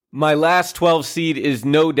My last 12 seed is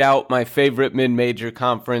no doubt my favorite mid-major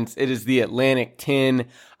conference. It is the Atlantic 10.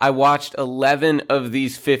 I watched 11 of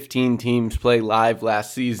these 15 teams play live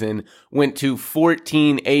last season, went to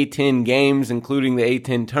 14 A10 games, including the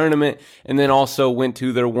A10 tournament, and then also went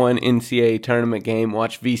to their one NCAA tournament game,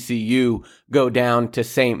 watched VCU go down to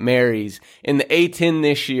St. Mary's. In the A10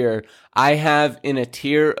 this year, I have in a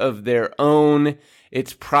tier of their own.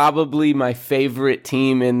 It's probably my favorite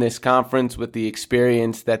team in this conference with the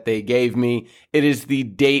experience that they gave me. It is the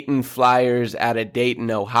Dayton Flyers out of Dayton,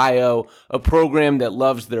 Ohio, a program that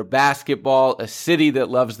loves their basketball, a city that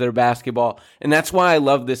loves their basketball. And that's why I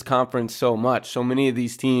love this conference so much. So many of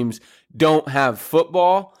these teams don't have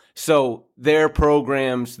football. So their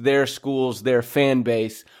programs, their schools, their fan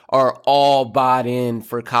base are all bought in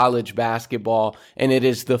for college basketball. And it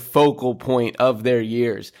is the focal point of their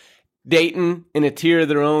years. Dayton, in a tier of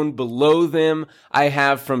their own, below them, I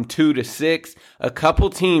have from 2 to 6, a couple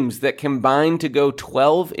teams that combined to go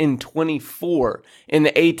 12-24 in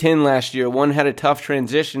the A10 last year. One had a tough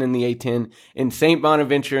transition in the A10 in St.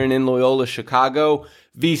 Bonaventure and in Loyola, Chicago.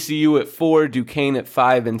 VCU at 4, Duquesne at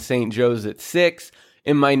 5, and St. Joe's at 6.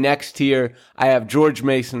 In my next tier, I have George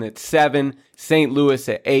Mason at 7, St. Louis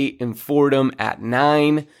at 8, and Fordham at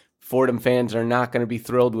 9. Fordham fans are not going to be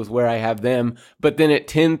thrilled with where I have them. But then at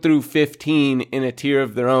 10 through 15 in a tier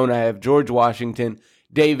of their own, I have George Washington,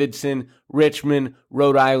 Davidson, Richmond,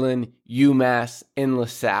 Rhode Island, UMass, and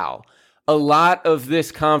LaSalle. A lot of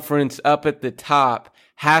this conference up at the top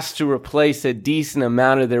has to replace a decent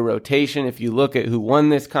amount of their rotation. If you look at who won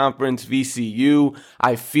this conference, VCU,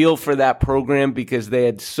 I feel for that program because they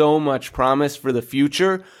had so much promise for the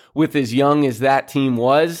future with as young as that team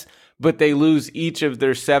was. But they lose each of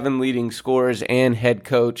their 7 leading scorers and head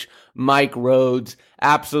coach, Mike Rhodes,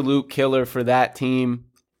 absolute killer for that team.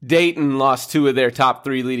 Dayton lost 2 of their top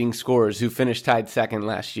 3 leading scorers who finished tied second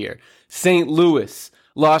last year. St. Louis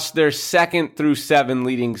lost their 2nd through 7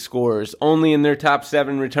 leading scorers, only in their top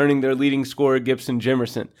 7 returning their leading scorer, Gibson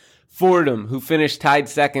Jimerson. Fordham, who finished tied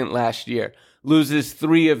second last year, loses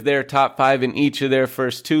 3 of their top 5 in each of their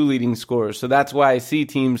first 2 leading scorers. So that's why I see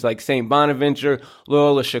teams like St. Bonaventure,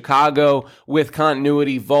 Loyola, Chicago, with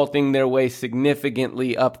continuity vaulting their way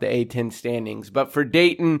significantly up the A10 standings. But for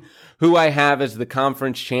Dayton, who I have as the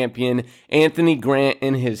conference champion, Anthony Grant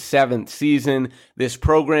in his 7th season, this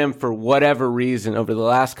program, for whatever reason, over the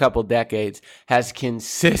last couple decades, has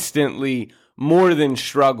consistently more than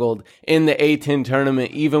struggled in the A10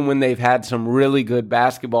 tournament, even when they've had some really good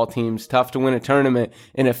basketball teams. Tough to win a tournament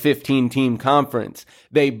in a 15-team conference.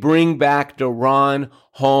 They bring back Deron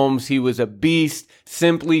Holmes. He was a beast,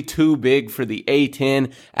 simply too big for the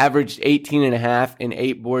A10, averaged 18.5 and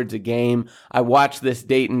 8 boards a game. I watched this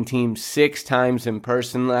Dayton team 6 times in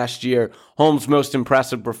person last year. Holmes' most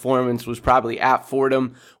impressive performance was probably at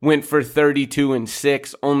Fordham, went for 32 and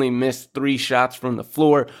 6, only missed 3 shots from the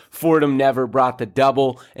floor. Fordham never brought the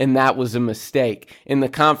double, and that was a mistake. In the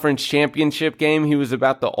conference championship game, he was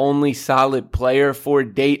about the only solid player for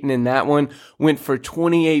Dayton in that one, went for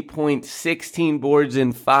 28 points, 16 boards,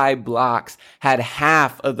 and 5 blocks, had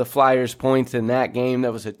half of the Flyers' points in that game.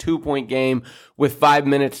 That was a 2-point game with 5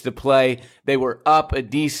 minutes to play. They were up a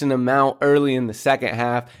decent amount early in the second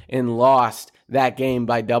half and lost that game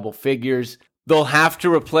by double figures. They'll have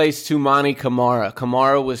to replace Toumani Camara.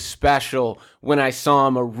 Camara was special when I saw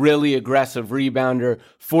him, a really aggressive rebounder,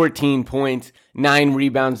 14 points, 9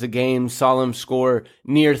 rebounds a game, saw him score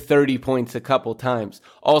near 30 points a couple times.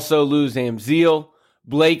 Also lose Amzil,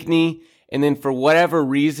 Blakeney, and then for whatever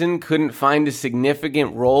reason couldn't find a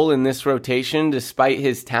significant role in this rotation despite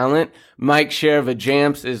his talent. Mike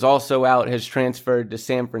Sherva-Jamps is also out, has transferred to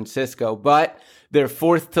San Francisco, but their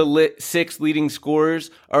 4th to 6th leading scorers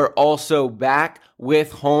are also back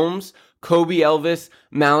with Holmes, Kobe Elvis,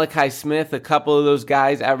 Malachi Smith. A couple of those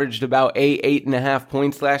guys averaged about 8.5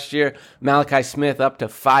 points last year. Malachi Smith up to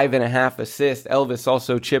 5.5 assists. Elvis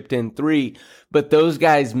also chipped in 3. But those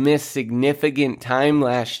guys missed significant time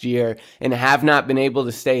last year and have not been able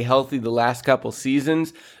to stay healthy the last couple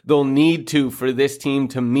seasons. They'll need to for this team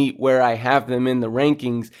to meet where I have them in the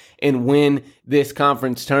rankings and win this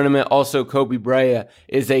conference tournament. Also, Kobe Brea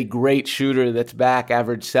is a great shooter that's back,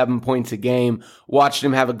 averaged 7 points a game. Watched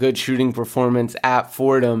him have a good shooting performance at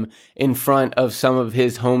Fordham in front of some of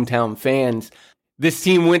his hometown fans. This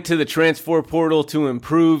team went to the transfer portal to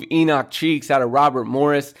improve. Enoch Cheeks out of Robert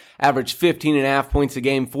Morris averaged 15.5 points a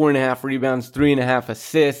game, 4.5 rebounds, 3.5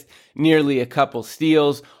 assists, nearly a couple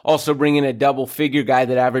steals. Also bringing a double-figure guy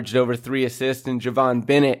that averaged over 3 assists, and Javon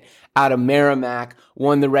Bennett out of Merrimack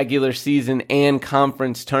won the regular season and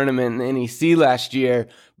conference tournament in the NEC last year,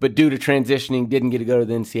 but due to transitioning, didn't get to go to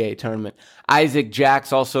the NCAA tournament. Isaac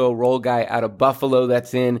Jack's also a role guy out of Buffalo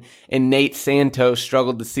that's in, and Nate Santos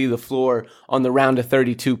struggled to see the floor on the round of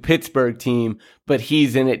 32 Pittsburgh team, but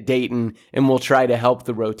he's in at Dayton and will try to help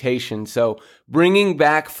the rotation. So bringing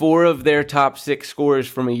back 4 of their top 6 scorers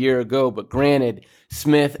from a year ago, but granted,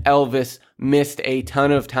 Smith, Elvis missed a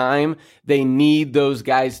ton of time. They need those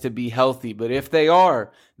guys to be healthy, but if they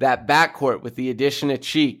are, that backcourt with the addition of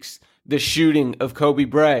Cheeks, the shooting of Kobe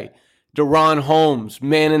Bray, Deron Holmes,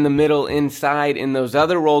 man in the middle, inside, and those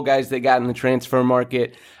other role guys they got in the transfer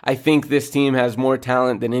market, I think this team has more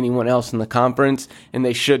talent than anyone else in the conference, and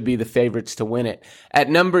they should be the favorites to win it. At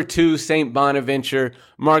number 2, St. Bonaventure,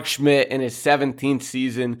 Mark Schmidt in his 17th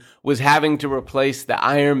season was having to replace the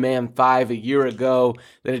Iron Man 5 a year ago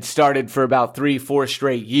that had started for about 3-4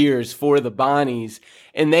 straight years for the Bonnies.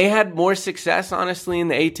 And they had more success, honestly, in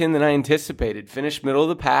the A-10 than I anticipated. Finished middle of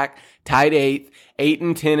the pack, tied 8th,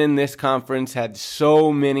 8-10 in this conference, had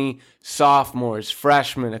so many sophomores,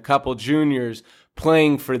 freshmen, a couple juniors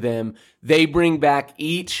playing for them. They bring back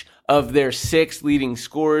each of their 6 leading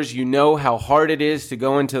scorers. You know how hard it is to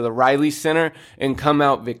go into the Riley Center and come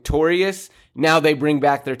out victorious. Now they bring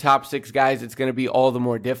back their top 6 guys. It's going to be all the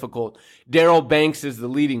more difficult. Daryl Banks is the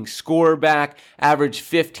leading scorer back, averaged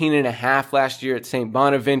 15.5 last year at St.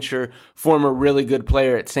 Bonaventure. Former really good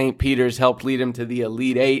player at St. Peter's, helped lead him to the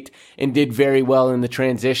Elite 8 and did very well in the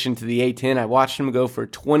transition to the A-10. I watched him go for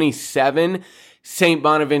 27. St.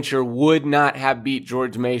 Bonaventure would not have beat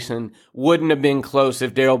George Mason, wouldn't have been close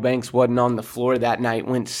if Daryl Banks wasn't on the floor that night.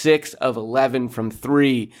 Went 6 of 11 from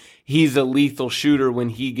 3. He's a lethal shooter when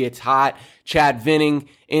he gets hot. Chad Vinning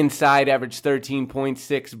inside averaged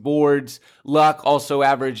 13.6 boards. Luck also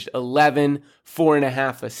averaged 11,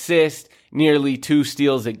 4.5 assists, nearly 2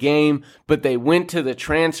 steals a game. But they went to the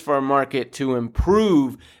transfer market to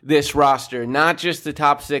improve this roster, not just the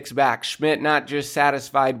top 6 back. Schmidt not just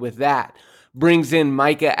satisfied with that. Brings in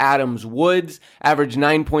Micah Adams-Woods, averaged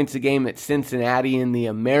 9 points a game at Cincinnati in the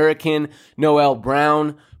American. Noel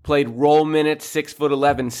Brown played role minutes,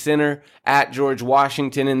 6'11" center at George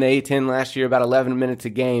Washington in the A-10 last year, about 11 minutes a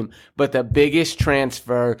game. But the biggest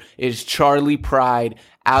transfer is Charlie Pride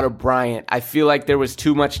out of Bryant. I feel like there was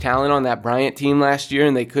too much talent on that Bryant team last year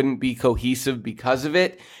and they couldn't be cohesive because of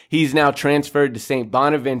it. He's now transferred to St.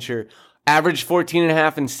 Bonaventure. Averaged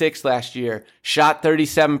 14.5 and 6 last year, shot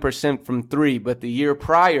 37% from 3, but the year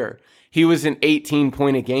prior, he was an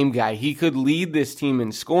 18-point-a-game guy. He could lead this team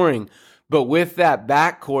in scoring, but with that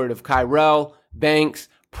backcourt of Kyrell, Banks,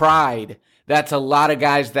 Pride, that's a lot of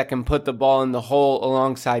guys that can put the ball in the hole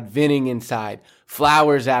alongside Vinning inside.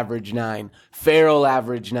 Flowers averaged 9, Farrell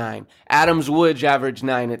averaged 9, Adams-Woods averaged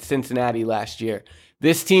 9 at Cincinnati last year.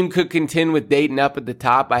 This team could contend with Dayton up at the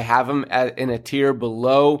top. I have them in a tier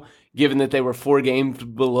below, given that they were 4 games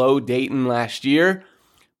below Dayton last year.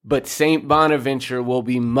 But St. Bonaventure will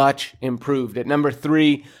be much improved. At number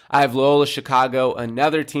 3, I have Loyola Chicago,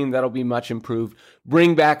 another team that'll be much improved.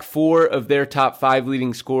 Bring back 4 of their top 5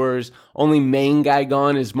 leading scorers. Only main guy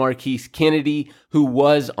gone is Marquise Kennedy, who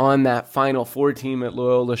was on that Final Four team at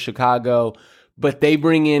Loyola Chicago. But they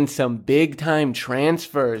bring in some big-time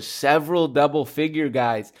transfers, several double-figure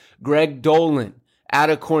guys. Greg Dolan out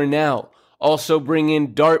of Cornell. Also bring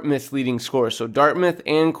in Dartmouth's leading scorer. So Dartmouth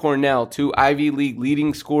and Cornell, 2 Ivy League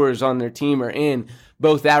leading scorers on their team, are in.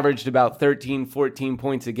 Both averaged about 13, 14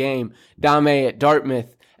 points a game. Dame at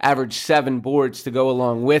Dartmouth averaged 7 boards to go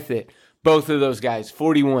along with it. Both of those guys,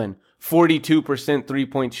 41, 42%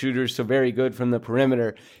 three-point shooters, so very good from the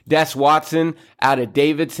perimeter. Des Watson out of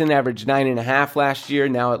Davidson averaged 9.5 last year,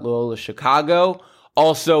 now at Loyola Chicago.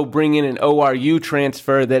 Also bring in an ORU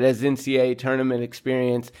transfer that has NCAA tournament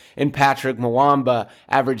experience, and Patrick Mwamba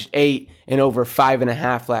averaged 8 and over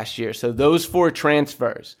 5.5 last year. So those 4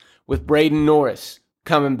 transfers, with Braden Norris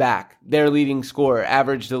coming back, their leading scorer,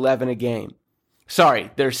 averaged 11 a game.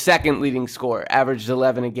 Their second leading scorer, averaged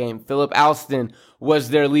 11 a game. Philip Alston was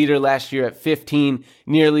their leader last year at 15,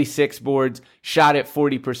 nearly 6 boards, shot at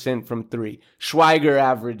 40% from 3. Schweiger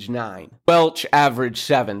averaged 9. Welch averaged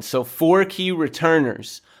 7. So 4 key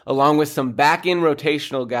returners, along with some back-end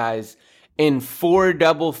rotational guys, and 4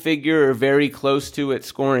 double-figure or very close to it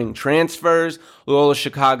scoring transfers. Loyola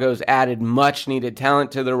Chicago's added much-needed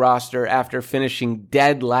talent to the roster after finishing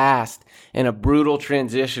dead last in a brutal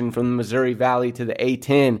transition from the Missouri Valley to the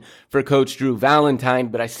A-10 for Coach Drew Valentine,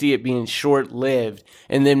 but I see it being short-lived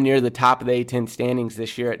and them near the top of the A-10 standings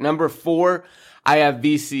this year. At number 4, I have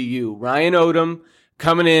VCU. Ryan Odom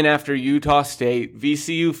Coming in after Utah State,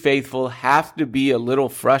 VCU faithful have to be a little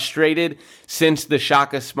frustrated since the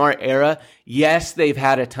Shaka Smart era. Yes, they've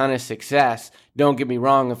had a ton of success. Don't get me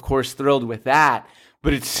wrong, of course, thrilled with that.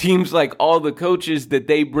 But it seems like all the coaches that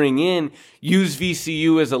they bring in use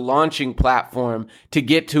VCU as a launching platform to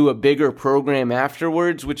get to a bigger program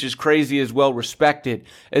afterwards, which is crazy as well respected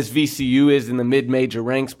as VCU is in the mid-major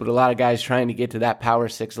ranks, but a lot of guys trying to get to that Power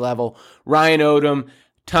 6 level. Ryan Odom,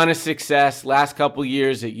 ton of success last couple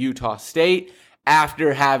years at Utah State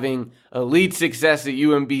after having elite success at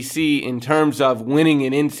UMBC in terms of winning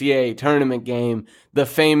an NCAA tournament game. The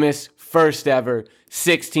famous first ever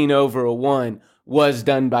 16-over-1 was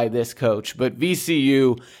done by this coach. But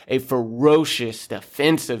VCU, a ferocious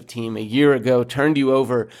defensive team a year ago, turned you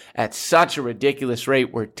over at such a ridiculous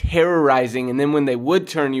rate, were terrorizing, and then when they would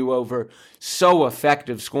turn you over, so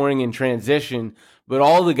effective scoring in transition. But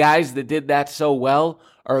all the guys that did that so well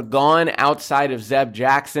are gone outside of Zeb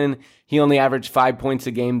Jackson. He only averaged 5 points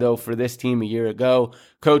a game, though, for this team a year ago.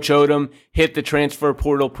 Coach Odom hit the transfer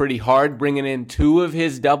portal pretty hard, bringing in 2 of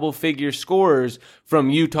his double-figure scorers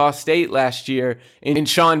from Utah State last year in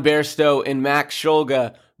Sean Bairstow and Max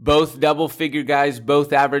Shulga. Both double-figure guys,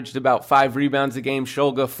 both averaged about 5 rebounds a game.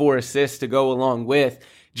 Shulga 4 assists to go along with.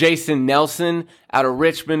 Jason Nelson out of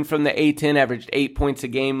Richmond from the A-10 averaged 8 points a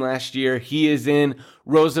game last year. He is in.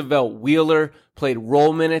 Roosevelt Wheeler played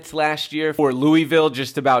role minutes last year for Louisville,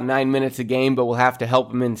 just about 9 minutes a game, but we'll have to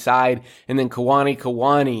help him inside. And then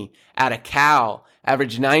Kawani out of Cal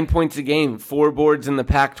averaged 9 points a game, 4 boards in the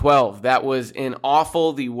Pac-12. That was an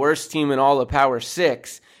awful, the worst team in all of Power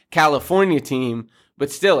 6, California team, but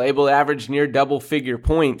still able to average near double-figure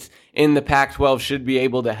points in the Pac-12, should be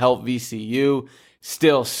able to help VCU.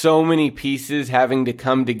 Still, so many pieces having to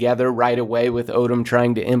come together right away with Odom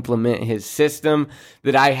trying to implement his system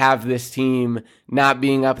that I have this team not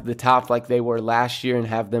being up at the top like they were last year and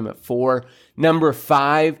have them at 4. Number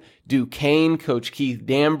 5, Duquesne, Coach Keith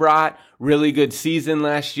Dambrot. Really good season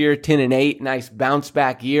last year, 10-8, nice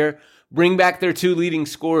bounce-back year. Bring back their 2 leading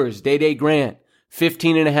scorers, Day Grant,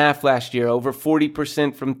 15.5 last year, over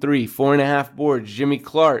 40% from 3, 4.5 boards. Jimmy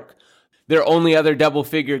Clark, their only other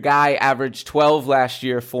double-figure guy, averaged 12 last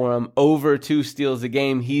year for them, over 2 steals a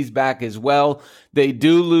game. He's back as well. They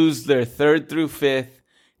do lose their 3rd through 5th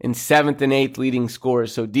and 7th and 8th leading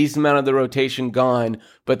scorers, so decent amount of the rotation gone,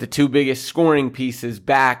 but the 2 biggest scoring pieces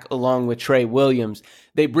back along with Trey Williams.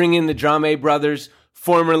 They bring in the Drame brothers,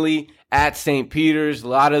 formerly at St. Peter's. A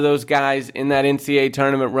lot of those guys in that NCAA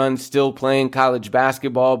tournament run still playing college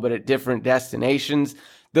basketball, but at different destinations.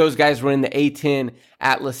 Those guys were in the A-10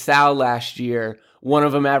 at LaSalle last year. One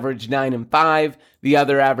of them averaged 9 and 5. The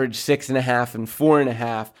other averaged 6.5 and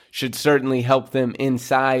 4.5. Should certainly help them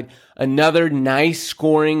inside. Another nice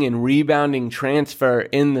scoring and rebounding transfer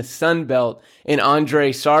in the Sun Belt in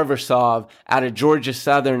Andrei Sarversov out of Georgia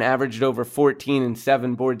Southern, averaged over 14 and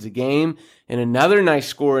 7 boards a game. And another nice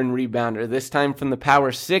scorer and rebounder, this time from the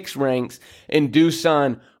Power 6 ranks, in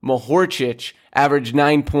Dusan Mahorcic, averaged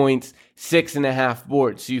 9 points, 6.5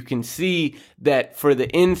 boards. So you can see that for the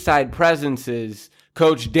inside presences,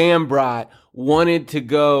 Coach Dambrot wanted to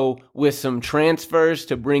go with some transfers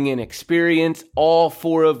to bring in experience. All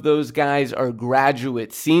 4 of those guys are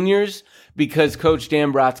graduate seniors because Coach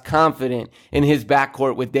Dambrot's confident in his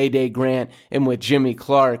backcourt with Day Grant and with Jimmy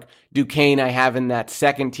Clark. Duquesne I have in that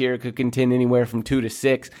second tier, could contend anywhere from 2 to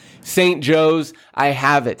 6. St. Joe's I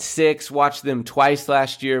have at 6. Watched them twice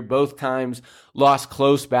last year, both times lost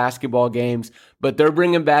close basketball games, but they're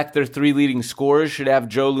bringing back their 3 leading scorers, should have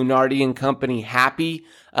Joe Lunardi and company happy.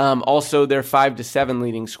 Also their 5 to 7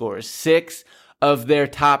 leading scorers. 6 of their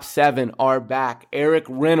top 7 are back. Eric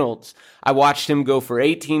Reynolds, I watched him go for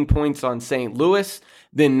 18 points on St. Louis,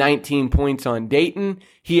 then 19 points on Dayton.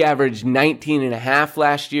 He averaged 19.5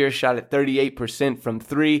 last year, shot at 38% from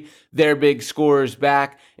 3. Their big scorers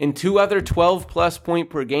back. And 2 other 12-plus point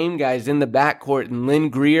per game guys in the backcourt, in Lynn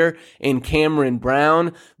Greer and Cameron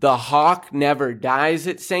Brown. The Hawk never dies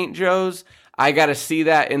at St. Joe's. I got to see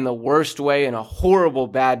that in the worst way, in a horrible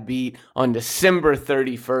bad beat on December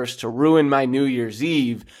 31st to ruin my New Year's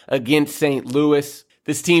Eve against St. Louis.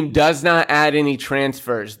 This team does not add any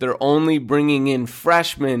transfers. They're only bringing in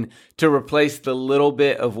freshmen to replace the little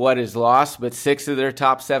bit of what is lost, but 6 of their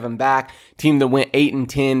top 7 back. Team that went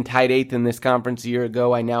 8-10, tied 8th in this conference a year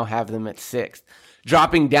ago. I now have them at 6th.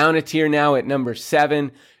 Dropping down a tier now at number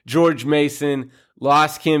 7, George Mason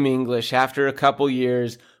lost Kim English after a couple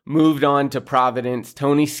years, moved on to Providence.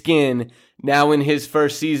 Tony Skinn, now in his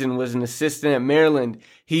first season, was an assistant at Maryland.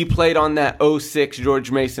 He played on that 06 George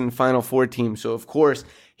Mason Final Four team, so of course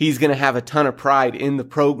he's going to have a ton of pride in the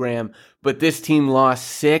program. But this team lost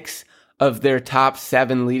 6 of their top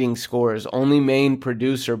 7 leading scorers. Only main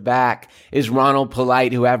producer back is Ronald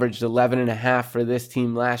Polite, who averaged 11.5 for this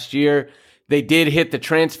team last year. They did hit the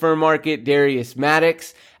transfer market. Darius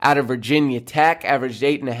Maddox out of Virginia Tech averaged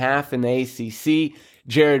 8.5 in the ACC.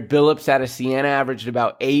 Jared Billups out of Siena averaged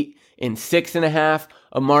about 8 and 6.5.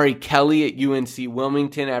 Amari Kelly at UNC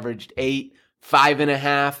Wilmington averaged 8,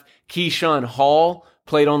 5.5. Keyshawn Hall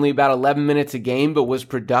played only about 11 minutes a game, but was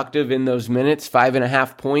productive in those minutes,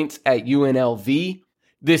 5.5 points at UNLV.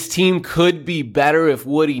 This team could be better if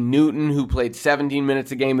Woody Newton, who played 17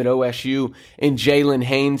 minutes a game at OSU, and Jalen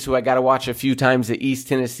Haynes, who I got to watch a few times at East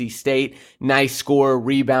Tennessee State, nice scorer,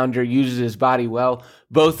 rebounder, uses his body well.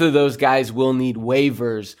 Both of those guys will need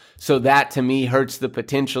waivers, so that to me hurts the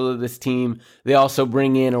potential of this team. They also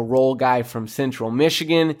bring in a role guy from Central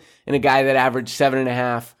Michigan and a guy that averaged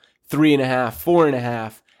 7.5, 3.5,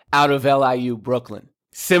 4.5 out of LIU Brooklyn.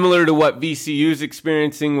 Similar to what VCU is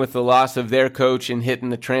experiencing with the loss of their coach and hitting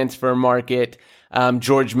the transfer market,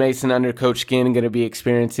 George Mason under Coach Gannon going to be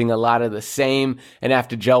experiencing a lot of the same and have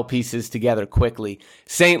to gel pieces together quickly.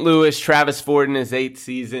 St. Louis, Travis Ford in his 8th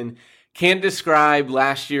season. Can't describe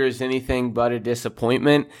last year as anything but a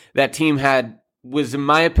disappointment. That team was, in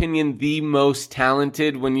my opinion, the most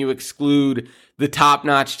talented when you exclude the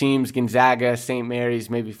top-notch teams, Gonzaga, St. Mary's,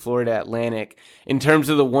 maybe Florida Atlantic. In terms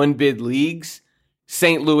of the one-bid leagues,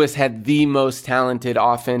 St. Louis had the most talented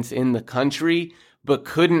offense in the country, but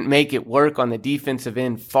couldn't make it work on the defensive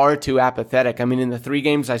end. Far too apathetic. I mean, in the 3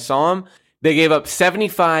 games I saw them, they gave up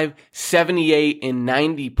 75, 78, and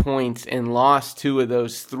 90 points and lost 2 of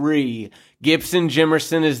those 3. Gibson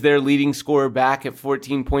Jimerson is their leading scorer back at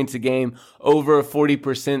 14 points a game, over a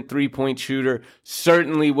 40% three-point shooter.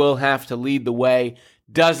 Certainly will have to lead the way.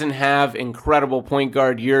 Doesn't have incredible point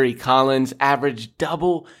guard Yuri Collins, average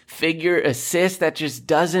double-figure assists. That just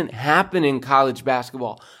doesn't happen in college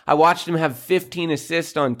basketball. I watched him have 15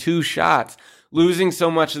 assists on 2 shots. Losing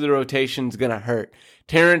so much of the rotation is going to hurt.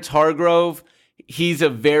 Terrence Hargrove, he's a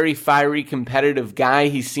very fiery, competitive guy.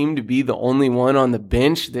 He seemed to be the only one on the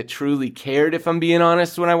bench that truly cared, if I'm being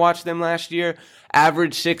honest, when I watched them last year.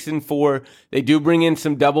 Average 6 and 4. They do bring in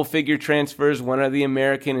some double-figure transfers. One of the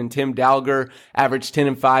American and Tim Dalger averaged 10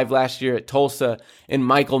 and 5 last year at Tulsa, and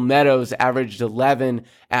Michael Meadows averaged 11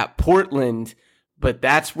 at Portland. But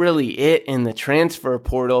that's really it in the transfer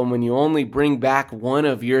portal. And when you only bring back one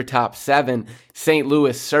of your top 7, St.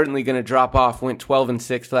 Louis certainly going to drop off. Went 12 and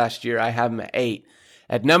 6 last year. I have them at 8.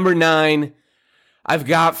 At number 9, I've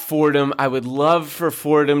got Fordham. I would love for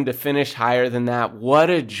Fordham to finish higher than that.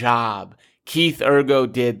 What a job Keith Ergo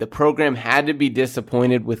did. The program had to be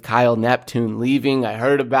disappointed with Kyle Neptune leaving. I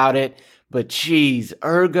heard about it. But geez,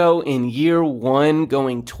 Ergo in year 1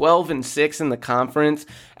 going 12 and 6 in the conference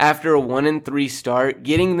after a 1 and 3 start,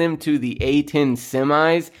 getting them to the A10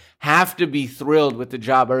 semis. Have to be thrilled with the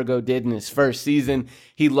job Ergo did in his first season.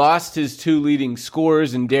 He lost his 2 leading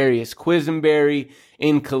scorers in Darius Quisenberry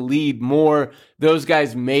and Khalid Moore. Those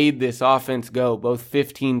guys made this offense go, both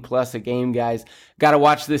 15 plus a game guys. Got to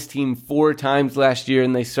watch this team 4 times last year,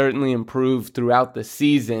 and they certainly improved throughout the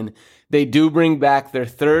season. They do bring back their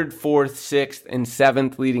 3rd, 4th, 6th, and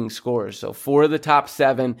 7th leading scorers. So 4 of the top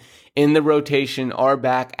 7 in the rotation are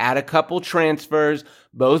back. Add a couple transfers,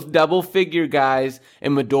 both double-figure guys.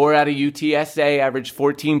 And Medor out of UTSA averaged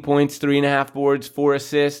 14 points, 3.5 boards, 4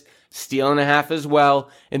 assists, steal and a half as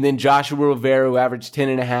well. And then Joshua Rivera, who averaged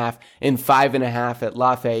 10.5 and 5.5 at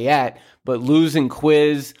Lafayette. But losing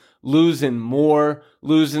Quiz, losing Moore,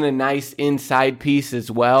 losing a nice inside piece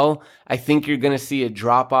as well, I think you're going to see a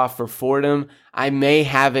drop-off for Fordham. I may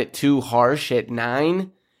have it too harsh at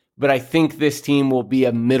 9, but I think this team will be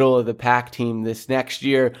a middle-of-the-pack team this next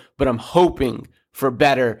year, but I'm hoping for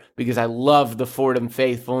better because I love the Fordham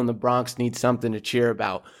faithful and the Bronx need something to cheer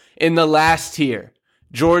about. In the last tier,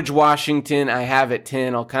 George Washington, I have at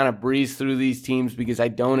 10. I'll kind of breeze through these teams because I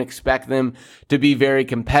don't expect them to be very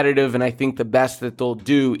competitive, and I think the best that they'll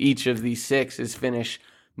do, each of these 6, is finish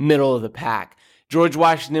middle of the pack. George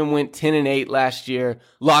Washington went 10 and 8 last year,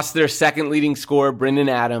 lost their 2nd leading scorer, Brendan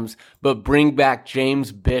Adams, but bring back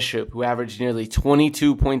James Bishop, who averaged nearly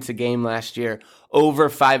 22 points a game last year, over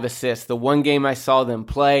 5 assists. The one game I saw them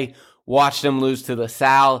play, watched them lose to the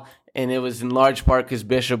Salle, and it was in large part because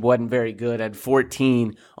Bishop wasn't very good, had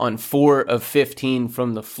 14 on 4 of 15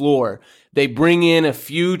 from the floor. They bring in a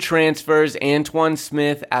few transfers. Antoine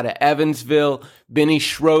Smith out of Evansville. Benny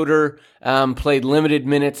Schroeder played limited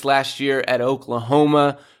minutes last year at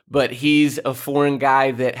Oklahoma. but he's a foreign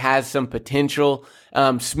guy that has some potential.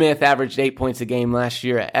 Smith averaged 8 points a game last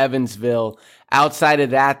year at Evansville. Outside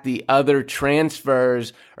of that, the other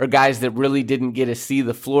transfers are guys that really didn't get to see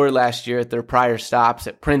the floor last year at their prior stops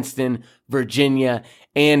at Princeton, Virginia,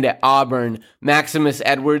 and at Auburn. Maximus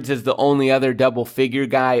Edwards is the only other double-figure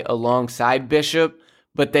guy alongside Bishop,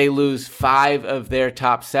 but they lose 5 of their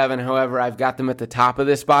top 7. However, I've got them at the top of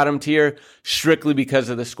this bottom tier strictly because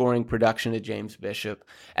of the scoring production of James Bishop.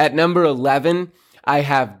 At number 11, I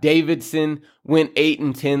have Davidson, went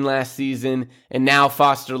 8-10 last season, and now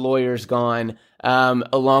Foster Lawyer's gone.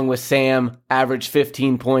 Along with Sam, averaged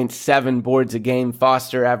 15 points, 7 boards a game.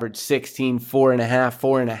 Foster averaged 16, 4.5,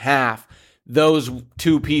 4.5. Those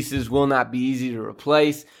two pieces will not be easy to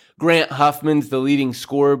replace. Grant Huffman's the leading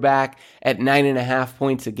scorer back at 9.5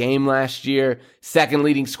 points a game last year. Second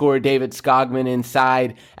leading scorer, David Skogman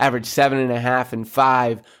inside, averaged 7.5 and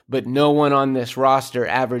 5, but no one on this roster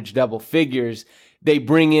averaged double figures. They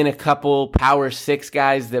bring in a couple Power 6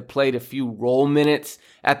 guys that played a few role minutes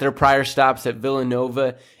at their prior stops at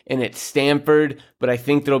Villanova and at Stanford, but I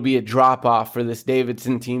think there'll be a drop-off for this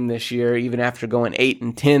Davidson team this year, even after going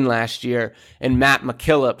 8-10 last year. And Matt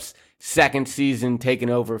McKillop's second season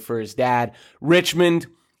taking over for his dad. Richmond,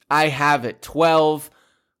 I have at 12.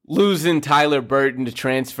 Losing Tyler Burton to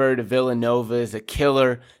transfer to Villanova is a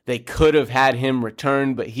killer. They could have had him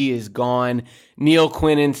return, but he is gone. Neil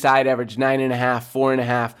Quinn inside averaged 9.5,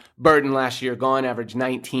 4.5. Burton last year gone, averaged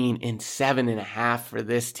 19 and 7.5 for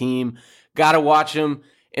this team. Got to watch him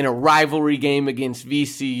in a rivalry game against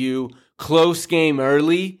VCU. Close game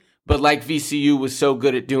early, but like VCU was so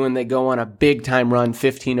good at doing, they go on a big-time run,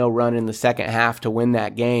 15-0 run in the second half to win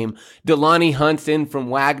that game. Delani Hunt's in from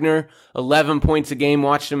Wagner, 11 points a game.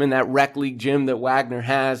 Watched him in that rec league gym that Wagner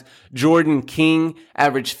has. Jordan King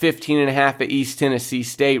averaged 15.5 at East Tennessee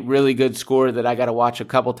State. Really good scorer that I got to watch a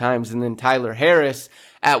couple times. And then Tyler Harris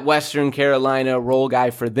at Western Carolina, role guy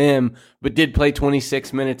for them, but did play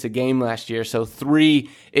 26 minutes a game last year. So 3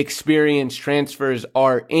 experienced transfers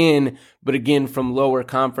are in, but again, from lower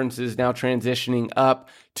conferences, now transitioning up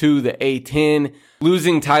to the A10.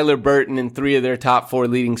 Losing Tyler Burton and 3 of their top 4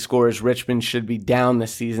 leading scorers, Richmond should be down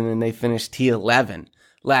this season, and they finished T11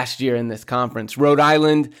 last year in this conference. Rhode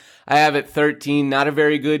Island, I have at 13, not a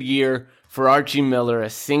very good year for Archie Miller, a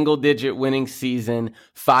single-digit winning season,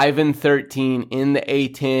 5-13 in the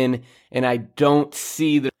A10, and I don't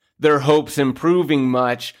see their hopes improving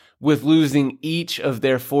much with losing each of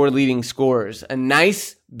their 4 leading scorers. A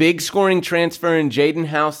nice big scoring transfer in Jaden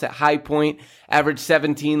House at High Point, averaged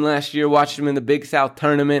 17 last year, watched him in the Big South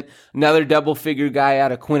tournament. Another double-figure guy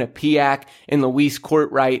out of Quinnipiac and Luis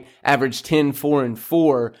Courtwright, averaged 10, 4, and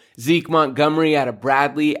 4. Zeke Montgomery out of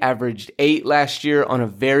Bradley, averaged 8 last year on a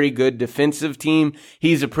very good defensive team.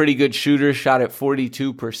 He's a pretty good shooter, shot at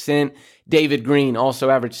 42%. David Green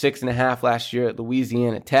also averaged 6.5 last year at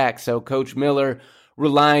Louisiana Tech. So Coach Miller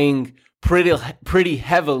relying pretty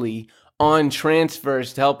heavily on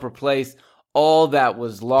transfers to help replace all that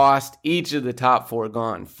was lost. Each of the top 4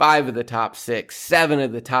 gone, 5 of the top 6, 7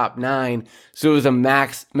 of the top 9. So it was a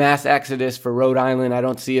mass exodus for Rhode Island. I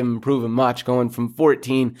don't see them improving much, going from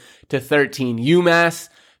 14 to 13. UMass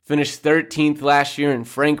finished 13th last year in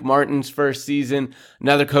Frank Martin's first season.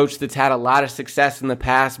 Another coach that's had a lot of success in the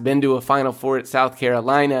past, been to a Final Four at South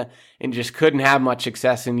Carolina, and just couldn't have much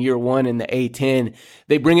success in year 1 in the A10.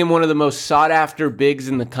 They bring in one of the most sought-after bigs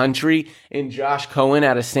in the country in Josh Cohen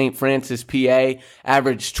out of St. Francis, PA.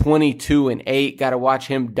 Averaged 22 and 8. Got to watch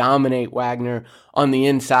him dominate Wagner on the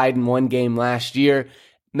inside in one game last year.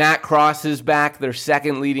 Matt Cross is back, their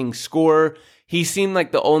second leading scorer. He seemed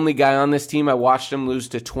like the only guy on this team. I watched him lose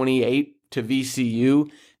to 28 to VCU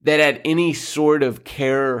that had any sort of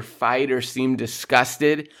care or fight or seemed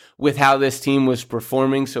disgusted with how this team was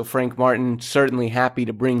performing. So Frank Martin certainly happy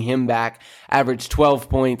to bring him back. Averaged 12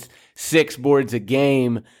 points, 6 boards a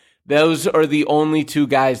game. Those are the only 2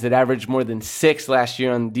 guys that averaged more than 6 last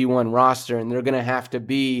year on the D1 roster, and they're going to have to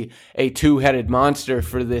be a 2-headed monster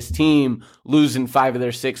for this team, losing 5 of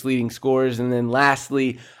their 6 leading scorers. And then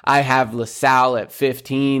lastly, I have LaSalle at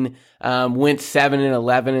 15. Went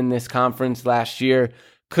 7-11 in this conference last year.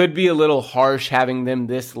 Could be a little harsh having them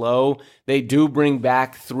this low. They do bring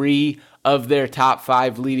back 3 of their top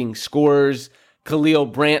 5 leading scorers.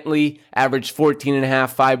 Khalil Brantley averaged 14.5,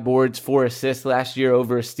 5 boards, 4 assists last year,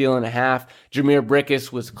 over a steal and a half. Jameer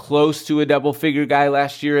Brickus was close to a double-figure guy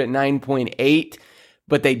last year at 9.8,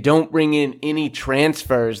 but they don't bring in any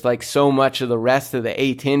transfers like so much of the rest of the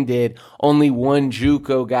A10 did. Only one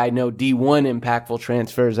JUCO guy, no D1 impactful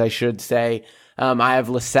transfers, I should say. I have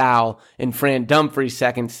LaSalle and Fran Dumfries'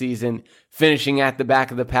 second season finishing at the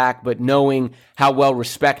back of the pack, but knowing how well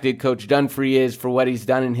respected Coach Dunphy is for what he's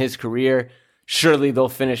done in his career, surely they'll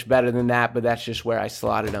finish better than that, but that's just where I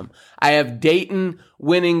slotted them. I have Dayton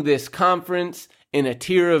winning this conference in a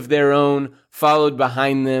tier of their own, followed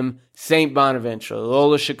behind them St. Bonaventure,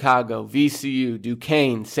 Loyola Chicago, VCU,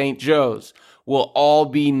 Duquesne, St. Joe's will all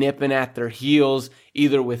be nipping at their heels,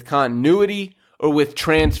 either with continuity or with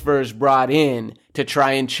transfers brought in to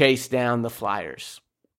try and chase down the Flyers.